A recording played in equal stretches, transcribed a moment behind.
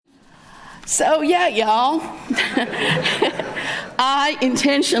So yeah, y'all. I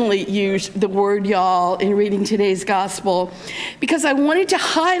intentionally used the word y'all in reading today's gospel because I wanted to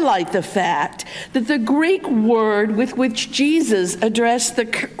highlight the fact that the Greek word with which Jesus addressed the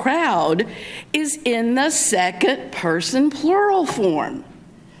crowd is in the second person plural form,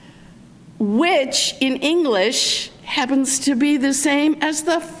 which in English happens to be the same as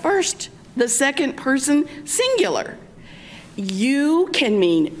the second person singular. You can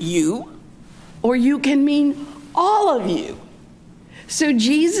mean you, or you can mean all of you. So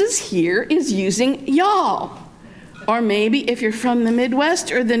Jesus here is using y'all. Or maybe if you're from the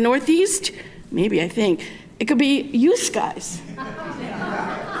Midwest or the Northeast, it could be you guys.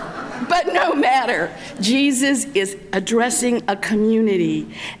 But no matter, Jesus is addressing a community,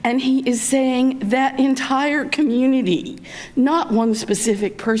 and he is saying that entire community, not one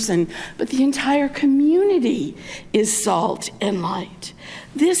specific person, but the entire community is salt and light.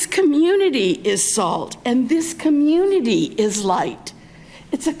 This community is salt, and this community is light.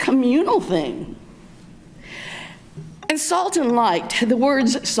 It's a communal thing. And salt and light, the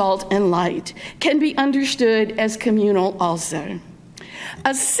words salt and light, can be understood as communal also.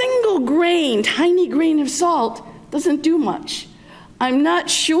 A single grain, tiny grain of salt doesn't do much. I'm not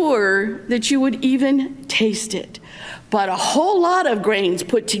sure that you would even taste it. But a whole lot of grains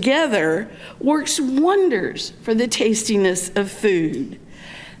put together works wonders for the tastiness of food.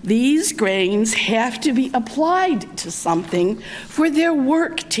 These grains have to be applied to something for their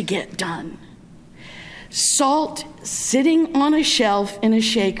work to get done. Salt sitting on a shelf in a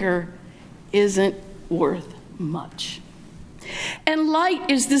shaker isn't worth much. And light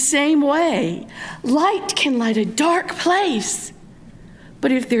is the same way. Light can light a dark place.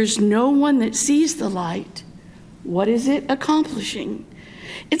 But if there's no one that sees the light, what is it accomplishing?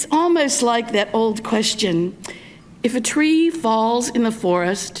 It's almost like that old question, if a tree falls in the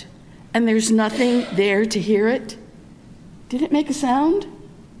forest and there's nothing there to hear it, did it make a sound?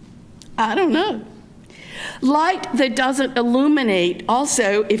 I don't know. Light that doesn't illuminate,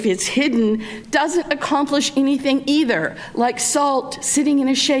 also, if it's hidden, doesn't accomplish anything either, like salt sitting in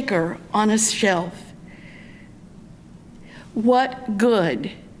a shaker on a shelf. What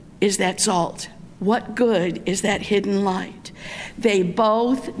good is that salt? What good is that hidden light? They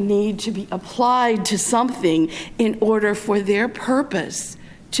both need to be applied to something in order for their purpose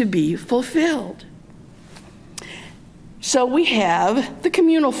to be fulfilled. So we have the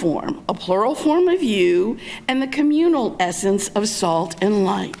communal form, a plural form of you, and the communal essence of salt and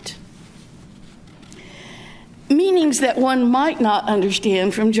light. Meanings that one might not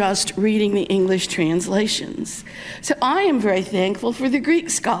understand from just reading the English translations. So I am very thankful for the Greek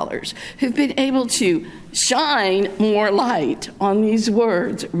scholars who've been able to shine more light on these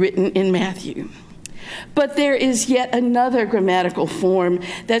words written in Matthew. But there is yet another grammatical form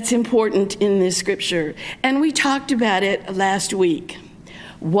that's important in this scripture, and we talked about it last week.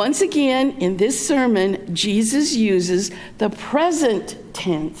 Once again, in this sermon, Jesus uses the present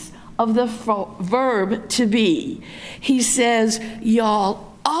tense of the verb to be. He says,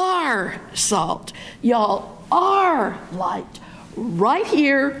 y'all are salt. Y'all are light. Right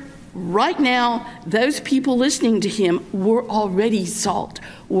here, right now, those people listening to him were already salt,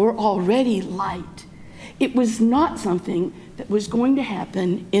 were already light. It was not something that was going to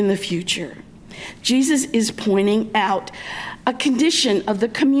happen in the future. Jesus is pointing out a condition of the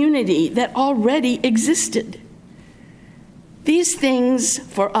community that already existed. These things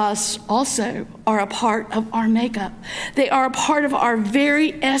for us also are a part of our makeup. They are a part of our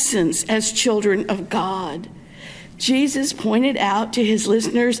very essence as children of God. Jesus pointed out to his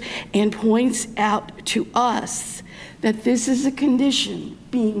listeners and points out to us that this is a condition,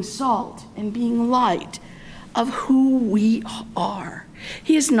 being salt and being light, of who we are.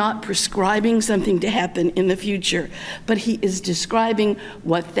 He is not prescribing something to happen in the future, but he is describing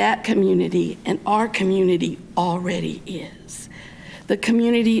what that community and our community already is. The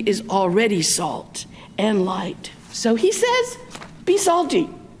community is already salt and light. So he says, be salty.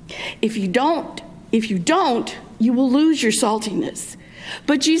 If you don't, you will lose your saltiness.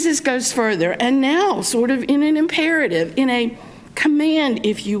 But Jesus goes further, and now sort of in an imperative, in a command,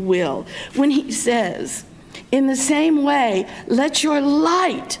 if you will, when he says, in the same way, let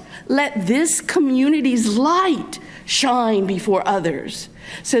this community's light shine before others,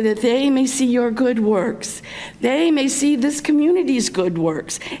 so that they may see your good works. They may see this community's good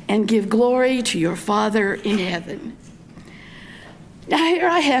works and give glory to your Father in heaven. Now here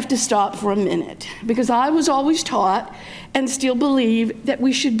I have to stop for a minute, because I was always taught and still believe that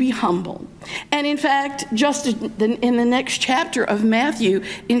we should be humble. And in fact, just in the next chapter of Matthew,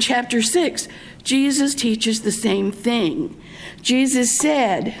 in chapter 6, Jesus teaches the same thing. Jesus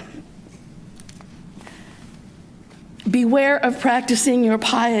said, Beware of practicing your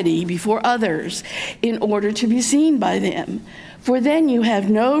piety before others in order to be seen by them, for then you have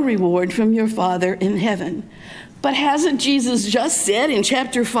no reward from your Father in heaven. But hasn't Jesus just said in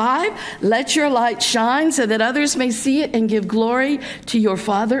chapter 5, let your light shine so that others may see it and give glory to your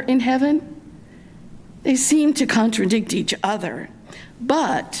Father in heaven? They seem to contradict each other,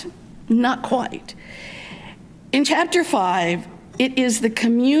 but not quite. In chapter 5, it is the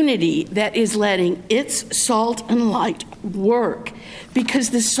community that is letting its salt and light work, because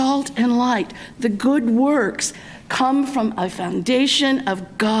the salt and light, the good works, come from a foundation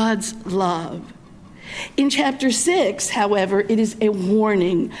of God's love. In chapter 6, however, it is a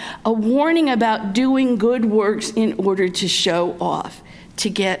warning about doing good works in order to show off, to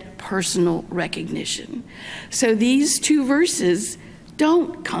get personal recognition. So these two verses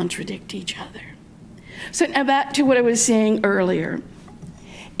don't contradict each other. So now back to what I was saying earlier.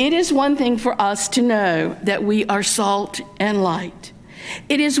 It is one thing for us to know that we are salt and light.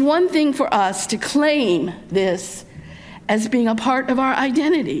 It is one thing for us to claim this as being a part of our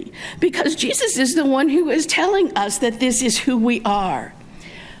identity, because Jesus is the one who is telling us that this is who we are.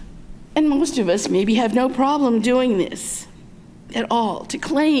 And most of us maybe have no problem doing this at all, to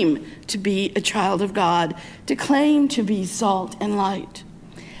claim to be a child of God, to claim to be salt and light.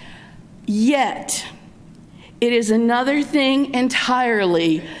 Yet, it is another thing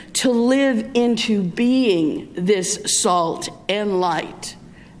entirely to live into being this salt and light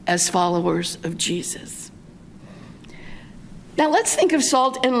as followers of Jesus. Now let's think of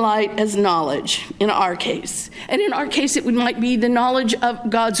salt and light as knowledge in our case. And in our case, it might be the knowledge of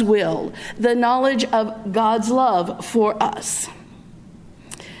God's will, the knowledge of God's love for us.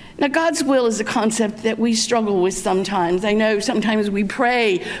 Now, God's will is a concept that we struggle with sometimes. I know sometimes we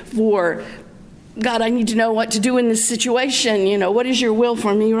pray for, God, I need to know what to do in this situation. You know, what is your will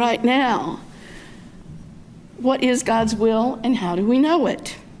for me right now? What is God's will and how do we know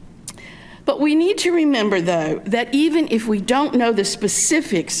it? But we need to remember, though, that even if we don't know the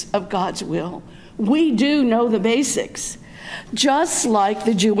specifics of God's will, we do know the basics, just like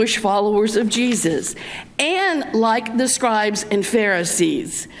the Jewish followers of Jesus and like the scribes and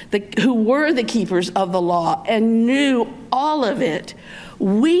Pharisees, who were the keepers of the law and knew all of it.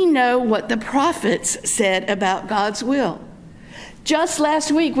 We know what the prophets said about God's will. Just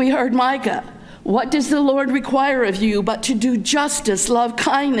last week, we heard Micah. What does the Lord require of you but to do justice, love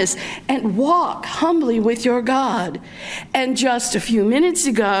kindness, and walk humbly with your God? And just a few minutes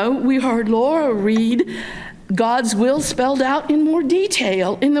ago, we heard Laura read God's will spelled out in more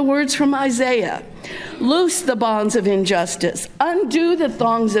detail in the words from Isaiah. Loose the bonds of injustice, undo the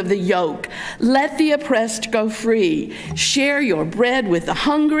thongs of the yoke, let the oppressed go free, share your bread with the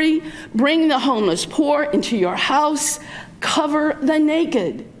hungry, bring the homeless poor into your house, cover the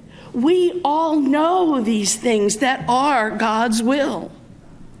naked. We all know these things that are God's will.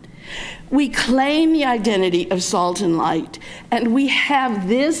 We claim the identity of salt and light, and we have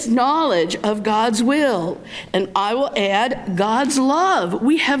this knowledge of God's will. And I will add God's love.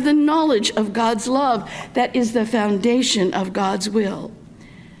 We have the knowledge of God's love that is the foundation of God's will.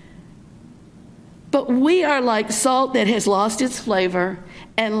 But we are like salt that has lost its flavor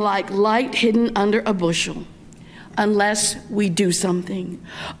and like light hidden under a bushel. Unless we do something.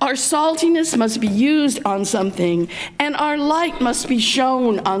 Our saltiness must be used on something, and our light must be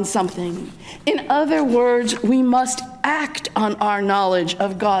shown on something. In other words, we must act on our knowledge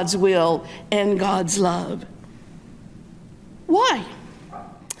of God's will and God's love. Why?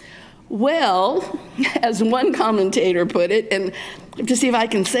 Well, as one commentator put it, and to see if I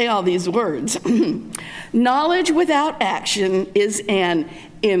can say all these words, knowledge without action is an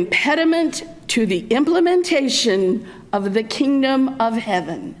impediment to the implementation of the kingdom of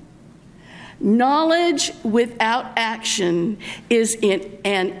heaven. Knowledge without action is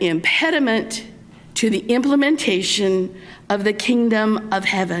an impediment to the implementation of the kingdom of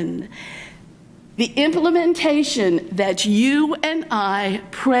heaven. The implementation that you and I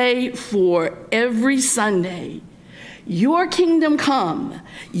pray for every Sunday. Your kingdom come,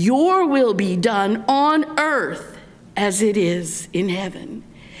 your will be done on earth as it is in heaven.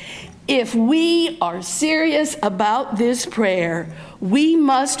 If we are serious about this prayer, we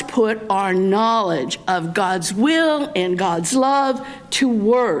must put our knowledge of God's will and God's love to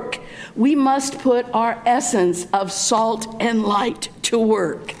work. We must put our essence of salt and light to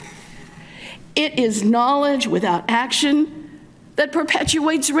work. It is knowledge without action that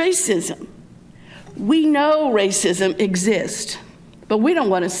perpetuates racism. We know racism exists, but we don't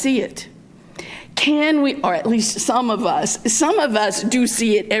want to see it. Can we, or at least some of us do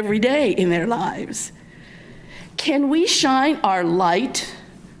see it every day in their lives. Can we shine our light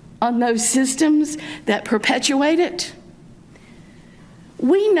on those systems that perpetuate it?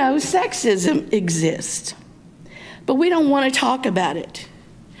 We know sexism exists, but we don't want to talk about it.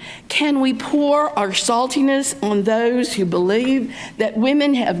 Can we pour our saltiness on those who believe that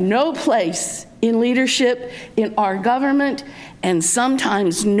women have no place in leadership in our government and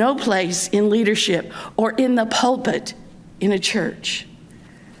sometimes no place in leadership or in the pulpit in a church?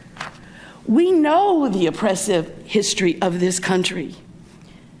 We know the oppressive history of this country.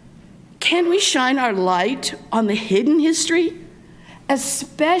 Can we shine our light on the hidden history,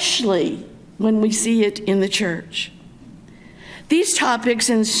 especially when we see it in the church? These topics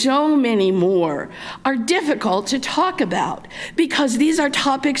and so many more are difficult to talk about because these are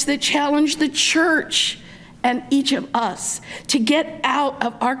topics that challenge the church and each of us to get out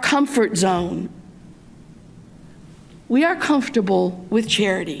of our comfort zone. We are comfortable with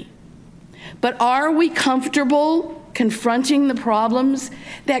charity, but are we comfortable confronting the problems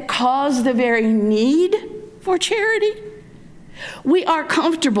that cause the very need for charity? We are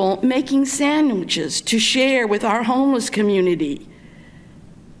comfortable making sandwiches to share with our homeless community.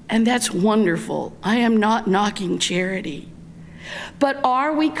 And that's wonderful. I am not knocking charity. But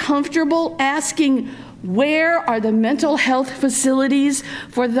are we comfortable asking, where are the mental health facilities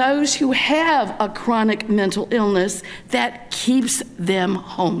for those who have a chronic mental illness that keeps them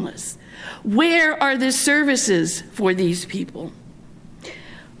homeless? Where are the services for these people?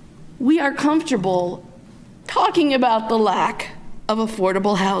 We are comfortable talking about the lack of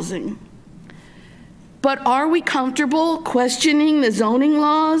affordable housing. But are we comfortable questioning the zoning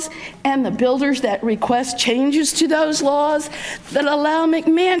laws and the builders that request changes to those laws that allow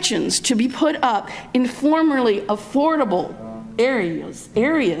McMansions to be put up in formerly affordable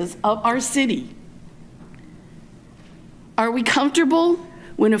areas of our city? Are we comfortable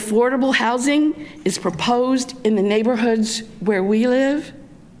when affordable housing is proposed in the neighborhoods where we live?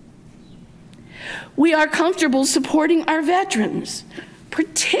 We are comfortable supporting our veterans,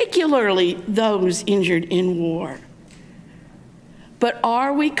 particularly those injured in war. But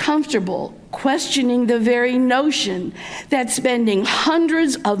are we comfortable questioning the very notion that spending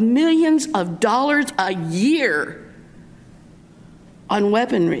hundreds of millions of dollars a year on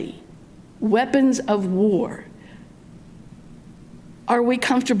weaponry, weapons of war, are we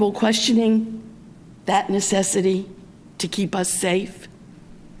comfortable questioning that necessity to keep us safe?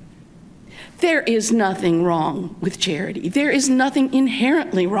 There is nothing wrong with charity. There is nothing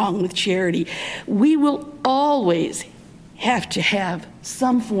inherently wrong with charity. We will always have to have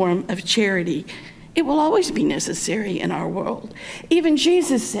some form of charity. It will always be necessary in our world. Even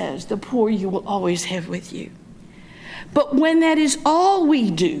Jesus says, the poor you will always have with you. But when that is all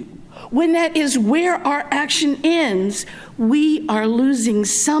we do, when that is where our action ends, we are losing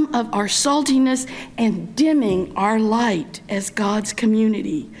some of our saltiness and dimming our light as God's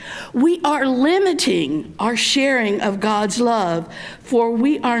community. We are limiting our sharing of God's love, for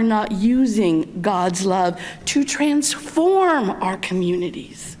we are not using God's love to transform our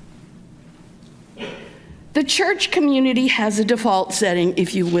communities. The church community has a default setting,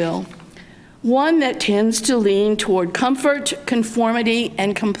 if you will, one that tends to lean toward comfort, conformity,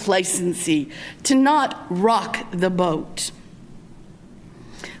 and complacency, to not rock the boat.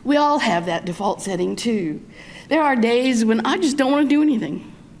 We all have that default setting too. There are days when I just don't want to do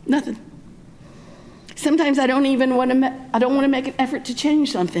anything, nothing. Sometimes I don't want to make an effort to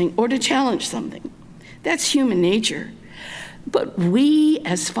change something or to challenge something. That's human nature. But we,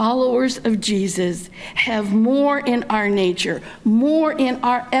 as followers of Jesus, have more in our nature, more in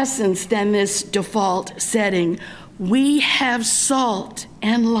our essence than this default setting. We have salt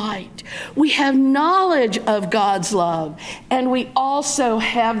and light. We have knowledge of God's love. And we also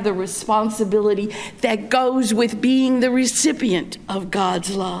have the responsibility that goes with being the recipient of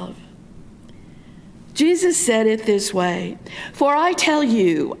God's love. Jesus said it this way, "For I tell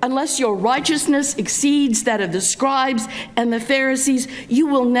you, unless your righteousness exceeds that of the scribes and the Pharisees, you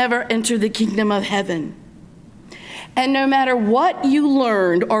will never enter the kingdom of heaven." And no matter what you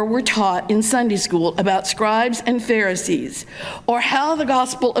learned or were taught in Sunday school about scribes and Pharisees, or how the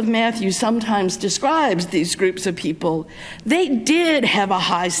Gospel of Matthew sometimes describes these groups of people, they did have a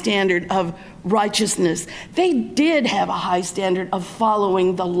high standard of righteousness. They did have a high standard of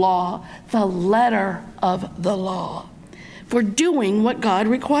following the law, the letter of the law, for doing what God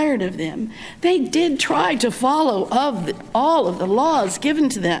required of them. They did try to follow all of the laws given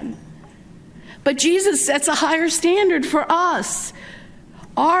to them. But Jesus sets a higher standard for us.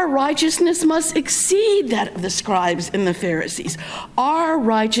 Our righteousness must exceed that of the scribes and the Pharisees. Our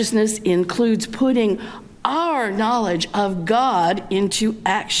righteousness includes putting our knowledge of God into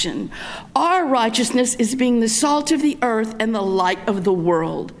action. Our righteousness is being the salt of the earth and the light of the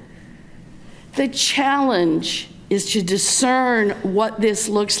world. The challenge is to discern what this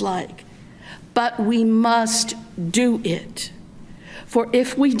looks like, but we must do it. For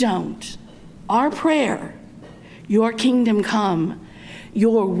if we don't, our prayer, your kingdom come,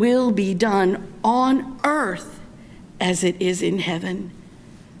 your will be done on earth as it is in heaven,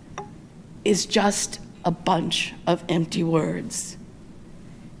 is just a bunch of empty words.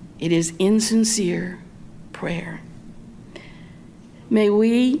 It is insincere prayer. May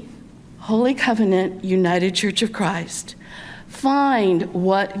we, Holy Covenant United Church of Christ, find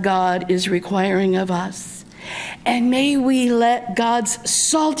what God is requiring of us. And may we let God's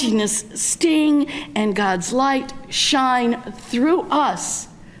saltiness sting and God's light shine through us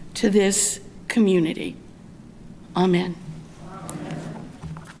to this community. Amen.